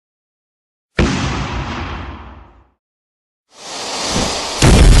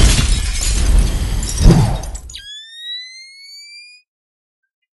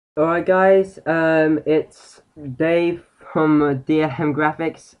Alright guys, it's Dave from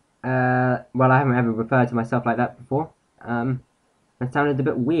DLMGRAPHIX. Well, I haven't ever referred to myself like that before. That sounded a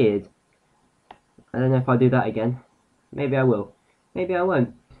bit weird. I don't know if I'll do that again. Maybe I will. Maybe I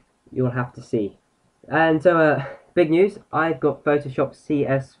won't. You'll have to see. And so, big news. I've got Photoshop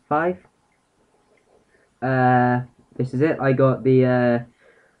CS5. This is it. I got the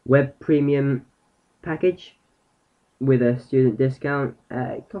Web Premium package with a student discount.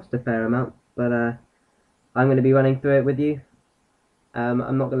 It cost a fair amount, but I'm going to be running through it with you. I'm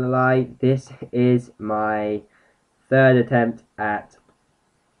not going to lie, this is my third attempt at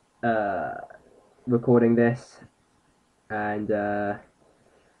recording this, and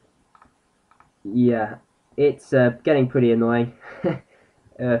yeah, it's getting pretty annoying.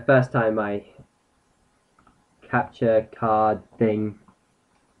 First time my capture card thing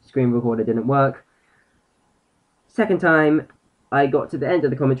screen recorder didn't work. Second time, I got to the end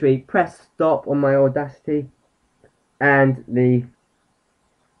of the commentary, pressed stop on my Audacity, and the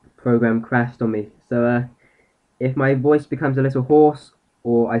program crashed on me. So if my voice becomes a little hoarse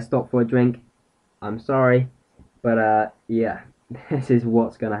or I stop for a drink, I'm sorry, but yeah, this is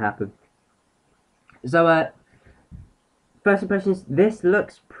what's gonna happen. So first impressions, this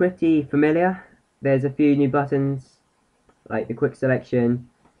looks pretty familiar. There's a few new buttons, like the quick selection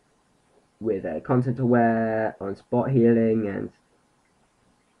with content aware, on spot healing, and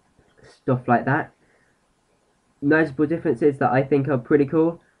stuff like that. Noticeable differences that I think are pretty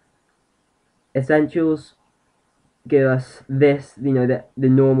cool. Essentials give us this, the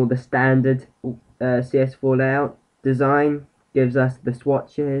normal, the standard CS4 layout. Design gives us the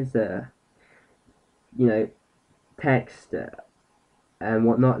swatches, text and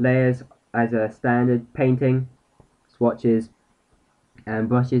whatnot, layers as a standard, painting, swatches, and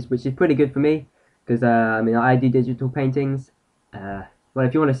brushes, which is pretty good for me because I do digital paintings. Well,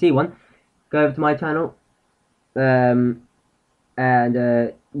 if you want to see one, go over to my channel um,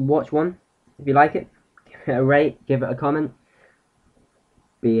 and watch one. If you like it, give it a rate, give it a comment.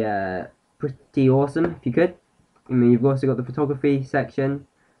 Be pretty awesome if you could. I mean, you've also got the photography section,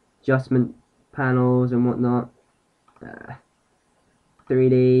 adjustment panels and whatnot,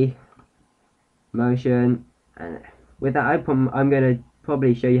 3D, motion, and with that I'm going to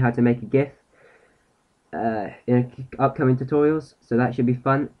probably show you how to make a GIF in upcoming tutorials, so that should be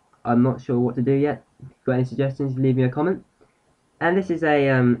fun. I'm not sure what to do yet. If you've got any suggestions, leave me a comment. And this is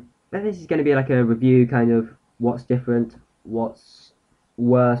going to be like a review, kind of what's different, what's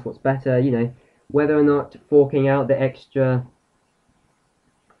worse, what's better, whether or not forking out the extra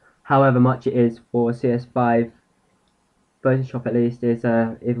however much it is for CS5 Photoshop at least is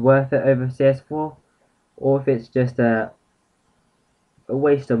worth it over CS4, or if it's just a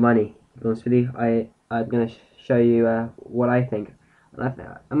waste of money. To be honest with you, I'm gonna show you what I think. I'm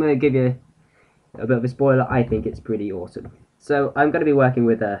gonna give you a bit of a spoiler. I think it's pretty awesome. So I'm gonna be working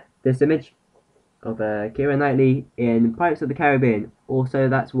with this image of Keira Knightly in Pirates of the Caribbean. Also,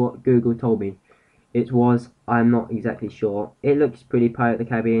 that's what Google told me. It was. I'm not exactly sure. It looks pretty Pirate of the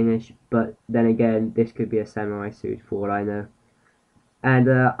Caribbean-ish, but then again, this could be a samurai suit for all I know. And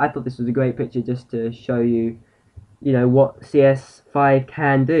I thought this was a great picture just to show you, what CS5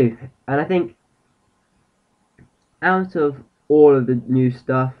 can do. And I think out of all of the new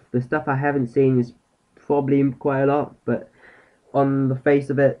stuff, the stuff I haven't seen is probably quite a lot, but on the face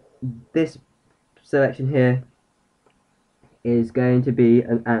of it, this selection here is going to be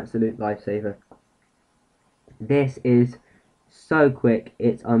an absolute lifesaver. This is so quick,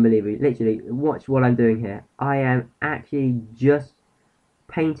 it's unbelievable. Literally, watch what I'm doing here. I am actually just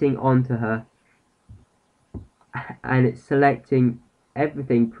painting onto her, and it's selecting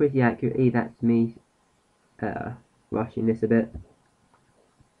everything pretty accurately. That's me rushing this a bit.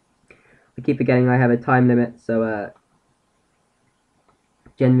 I keep forgetting I have a time limit, so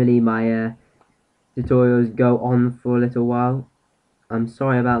generally my tutorials go on for a little while. I'm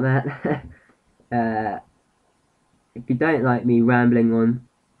sorry about that. If you don't like me rambling on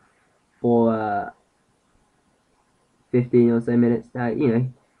for 15 or so minutes,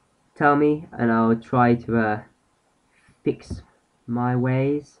 tell me and I'll try to fix my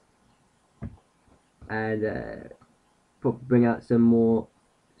ways and bring out some more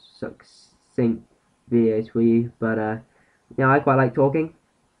succinct videos for you. But I quite like talking.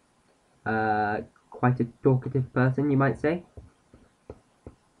 Quite a talkative person, you might say.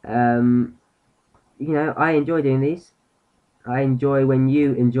 I enjoy doing these. I enjoy when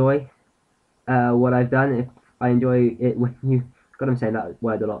you enjoy what I've done. If I enjoy it when you, God, I'm saying that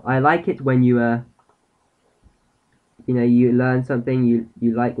word a lot. I like it when you learn something,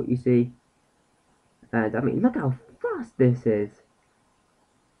 you like what you see. And I mean, look how fast this is.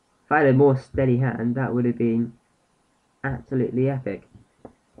 I had a more steady hand, that would have been absolutely epic.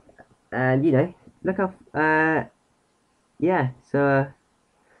 And you know, look how yeah. So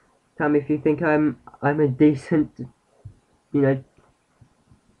tell me if you think I'm a decent, you know,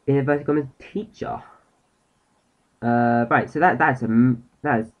 in inverted commas teacher. Right. So that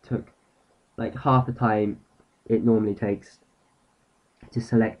took like half the time it normally takes to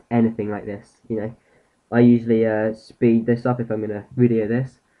select anything like this. You know, I usually speed this up if I'm gonna video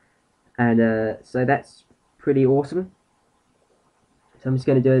this, and so that's pretty awesome. So I'm just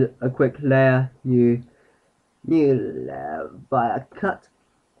gonna do a quick layer, new layer via cut,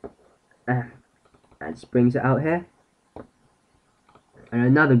 and just brings it out here. And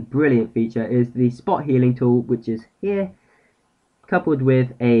another brilliant feature is the spot healing tool, which is here, coupled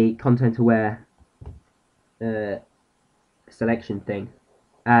with a content aware selection thing.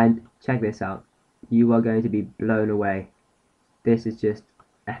 And check this out, you are going to be blown away. This is just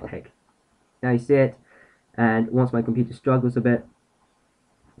epic. Now you see it, and once my computer struggles a bit,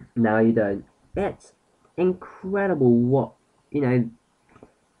 now you don't. It's incredible what, you know,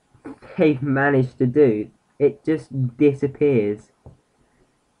 they've managed to do. It just disappears.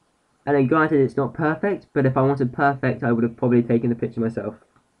 And then granted it's not perfect, but if I wanted perfect I would have probably taken the picture myself.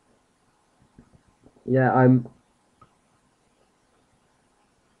 Yeah,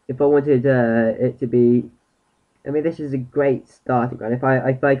 if I wanted it to be, I mean, this is a great starting ground. If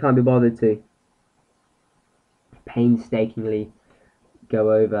I can't be bothered to painstakingly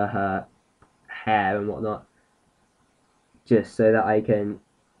go over her hair and whatnot, just so that I can,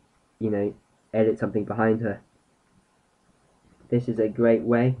 you know, edit something behind her, this is a great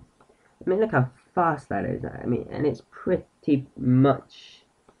way. I mean, look how fast that is. I mean, and it's pretty much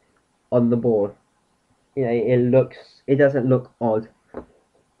on the board. You know, it doesn't look odd.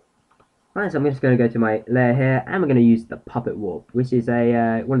 Right, so I'm just going to go to my layer here, and we're going to use the puppet warp, which is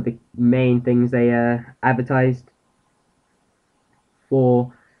a one of the main things they advertised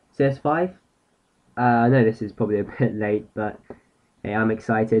for CS5. I know this is probably a bit late, but hey, I'm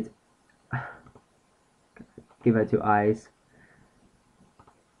excited. Give her two eyes,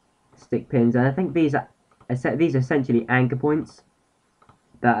 stick pins, and I think these are essentially anchor points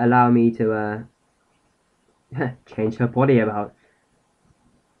that allow me to change her body about.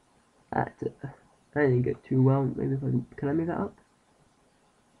 That I didn't get too well. Maybe if can I move that up?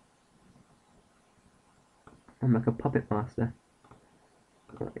 I'm like a puppet master.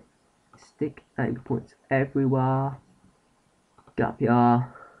 Right. Stick anchor points everywhere. Gap here.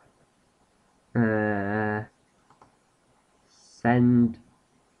 Send.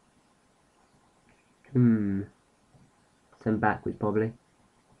 Send backwards probably.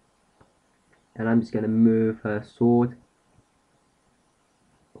 And I'm just gonna move her sword.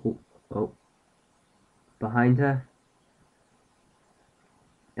 Oh. Behind her.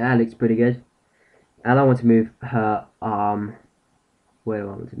 That looks pretty good. And I want to move her arm. Where do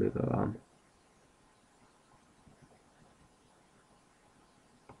I want to move her arm?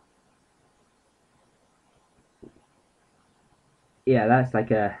 Yeah, that's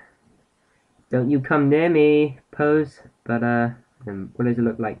like a "don't you come near me" pose. But what does it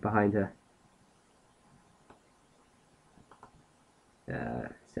look like behind her?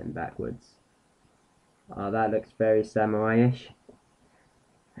 Send backwards. Oh, that looks very samurai-ish.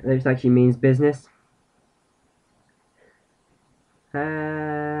 It looks like she means business.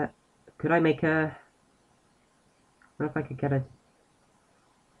 Could I make her? What if I could get her to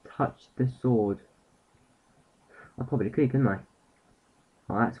touch the sword? I probably could, couldn't I?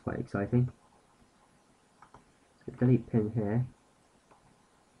 Oh, that's quite exciting. So delete pin here.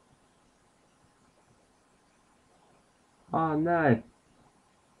 Oh no!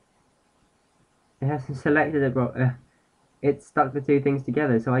 It hasn't selected it, bro. It stuck the two things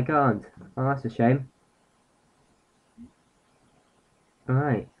together, so I can't. Oh, that's a shame.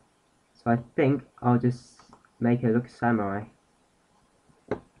 Alright. So I think I'll just make her look samurai.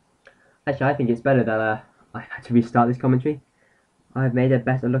 Actually, I think it's better that I had to restart this commentary. I've made a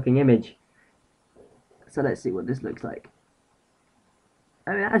better looking image. So let's see what this looks like.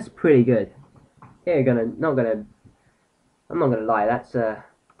 I mean, that's pretty good. I'm not gonna lie, that's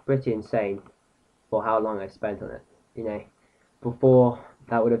pretty insane for how long I spent on it. You know, before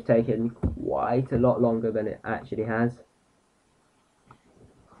that would have taken quite a lot longer than it actually has.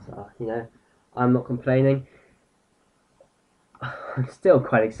 So, you know, I'm not complaining. I'm still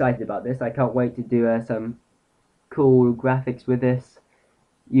quite excited about this. I can't wait to do some cool graphics with this.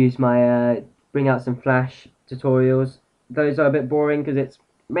 Use my bring out some Flash tutorials. Those are a bit boring because it's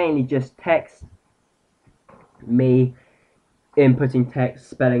mainly just text, me inputting text,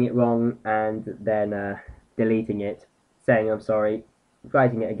 spelling it wrong, and then deleting it, saying I'm sorry,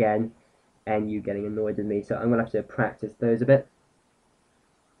 writing it again and you getting annoyed with me, so I'm gonna have to practice those a bit.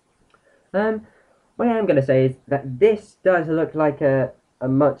 What I am gonna say is that this does look like a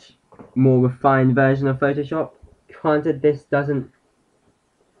much more refined version of Photoshop. Granted, this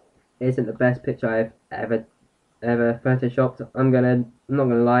isn't the best picture I've ever photoshopped. I'm not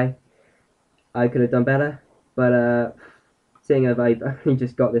gonna lie, I could have done better, but seeing as I've only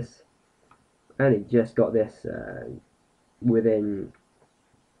just got this within,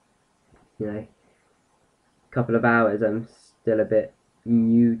 you know, a couple of hours, I'm still a bit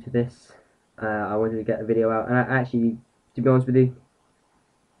new to this. I wanted to get a video out, and I actually, to be honest with you,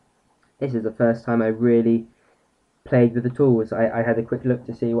 this is the first time I really played with the tools. I had a quick look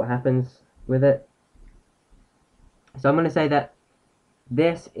to see what happens with it. So I'm going to say that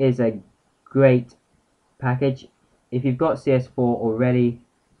this is a great package. If you've got CS4 already,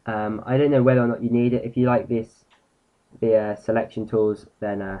 I don't know whether or not you need it. If you like the selection tools,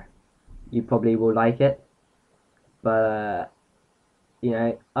 then you probably will like it. But you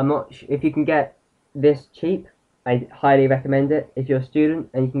know, I'm not if you can get this cheap, I highly recommend it. If you're a student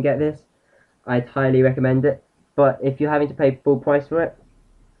and you can get this, I'd highly recommend it. But if you're having to pay full price for it,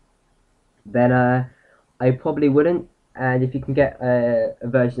 then I probably wouldn't. And if you can get a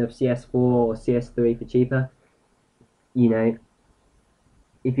version of CS4 or CS3 for cheaper, you know,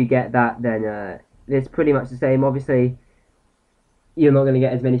 if you get that, then it's pretty much the same. Obviously, you're not going to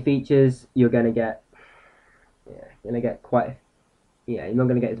get as many features. You're going to get, you're not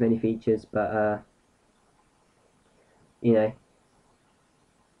going to get as many features, but you know,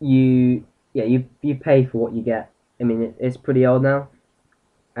 you pay for what you get. I mean, it's pretty old now,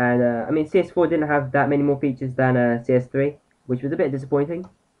 and I mean, CS4 didn't have that many more features than CS3, which was a bit disappointing.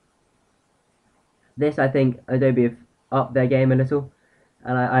 This, I think, Adobe have upped their game a little,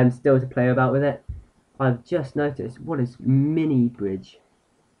 and I'm still to play about with it. I've just noticed, what is mini bridge?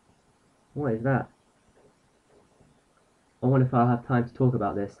 What is that? I wonder if I'll have time to talk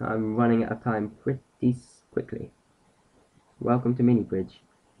about this. I'm running out of time pretty quickly. Welcome to mini bridge.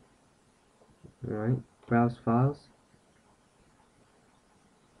 Alright, browse files.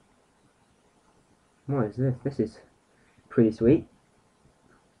 What is this? This is pretty sweet.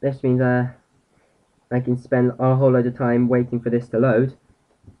 This means I can spend a whole load of time waiting for this to load,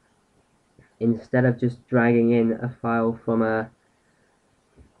 instead of just dragging in a file from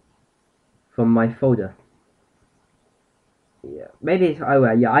my folder. Yeah, maybe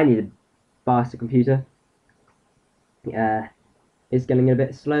I need a faster computer. It's getting a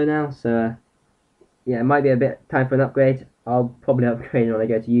bit slow now, so yeah, it might be a bit time for an upgrade. I'll probably upgrade when I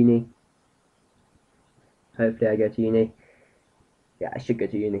go to uni. Hopefully I go to uni. Yeah, I should go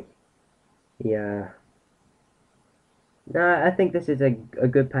to uni. Yeah. No, I think this is a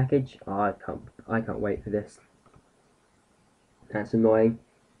good package. Oh, I can't wait for this. That's annoying.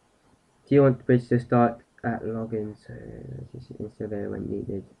 Do you want the bridge to start at login, so instead of when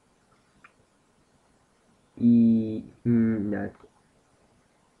needed? No.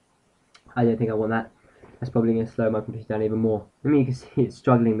 I don't think I want that. That's probably going to slow my computer down even more. I mean, you can see it's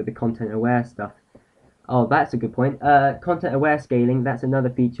struggling with the content aware stuff. Oh, that's a good point. Content aware scaling, that's another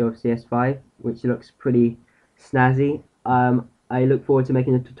feature of CS5, which looks pretty snazzy. I look forward to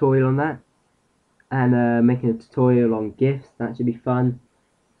making a tutorial on that, and making a tutorial on GIFs. That should be fun.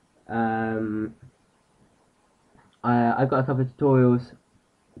 I've got a couple of tutorials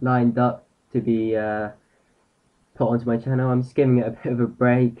lined up to be put onto my channel. I'm just giving it a bit of a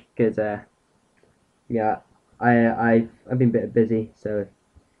break because yeah, I've been a bit busy, so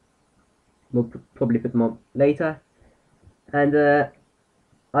we'll probably put them on later. And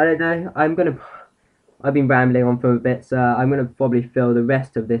I don't know. I've been rambling on for a bit, so I'm gonna probably fill the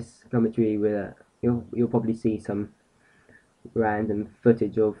rest of this commentary with you'll probably see some random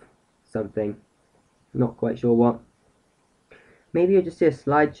footage of something. Not quite sure what. Maybe you'll just see a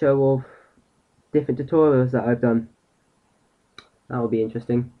slideshow of different tutorials that I've done. That will be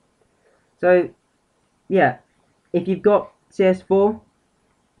interesting. So yeah, if you've got CS4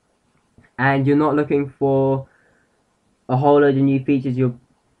 and you're not looking for a whole load of new features,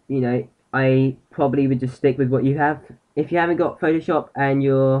 I probably would just stick with what you have. If you haven't got Photoshop and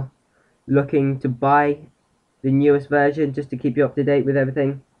you're looking to buy the newest version just to keep you up to date with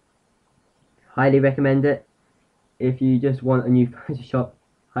everything, highly recommend it. If you just want a new Photoshop,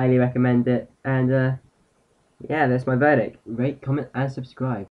 highly recommend it. And yeah, that's my verdict. Rate, comment, and subscribe.